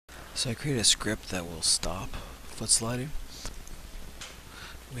So I created a script that will stop foot sliding.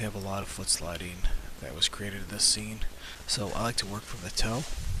 We have a lot of foot sliding that was created in this scene. So I like to work from the toe.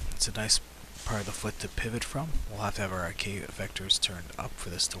 It's a nice part of the foot to pivot from. We'll have to have our IK vectors turned up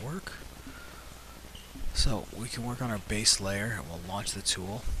for this to work. So we can work on our base layer and we'll launch the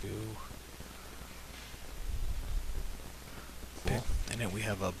tool. And then we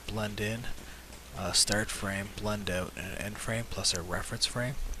have a blend in, start frame, blend out, and an end frame plus our reference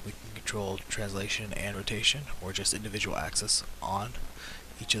frame. We can control translation and rotation, or just individual axis on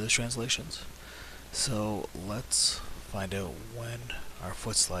each of the translations. So let's find out when our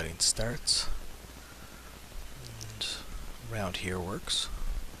foot sliding starts. And around here works.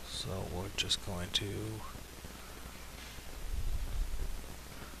 So we're just going to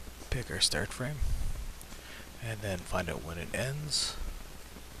pick our start frame and then find out when it ends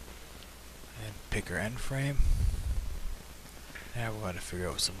and pick our end frame. Now we're going to figure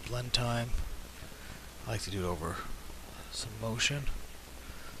out some blend time. I like to do it over some motion.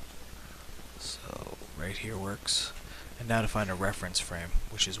 So right here works. And now to find a reference frame,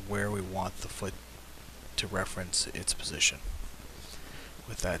 which is where we want the foot to reference its position.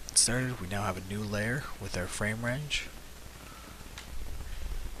 With that started, we now have a new layer with our frame range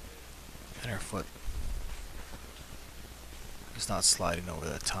and our foot is not sliding over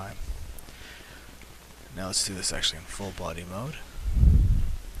that time. Now let's do this actually in full body mode.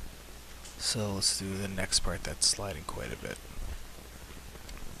 So let's do the next part that's sliding quite a bit.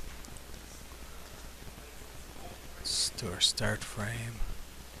 Let's do our start frame,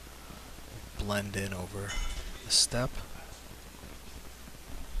 blend in over the step,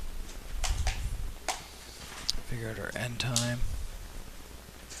 figure out our end time,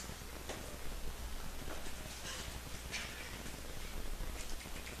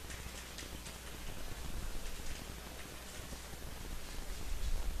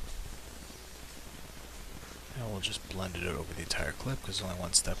 and we'll just blend it out over the entire clip because there's only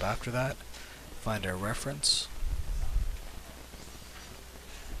one step after that. Find our reference.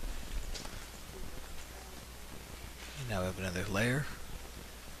 And now we have another layer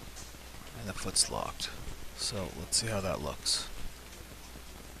and the foot's locked. So let's see how that looks.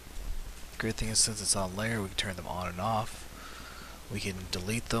 Great thing is, since it's on layer, we can turn them on and off. We can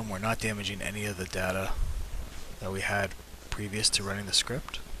delete them. We're not damaging any of the data that we had previous to running the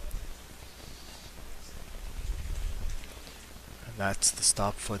script. And that's the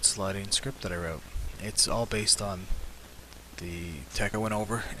StopFootSliding script that I wrote. It's all based on the tech I went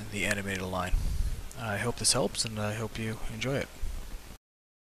over in the animated line. I hope this helps, and I hope you enjoy it.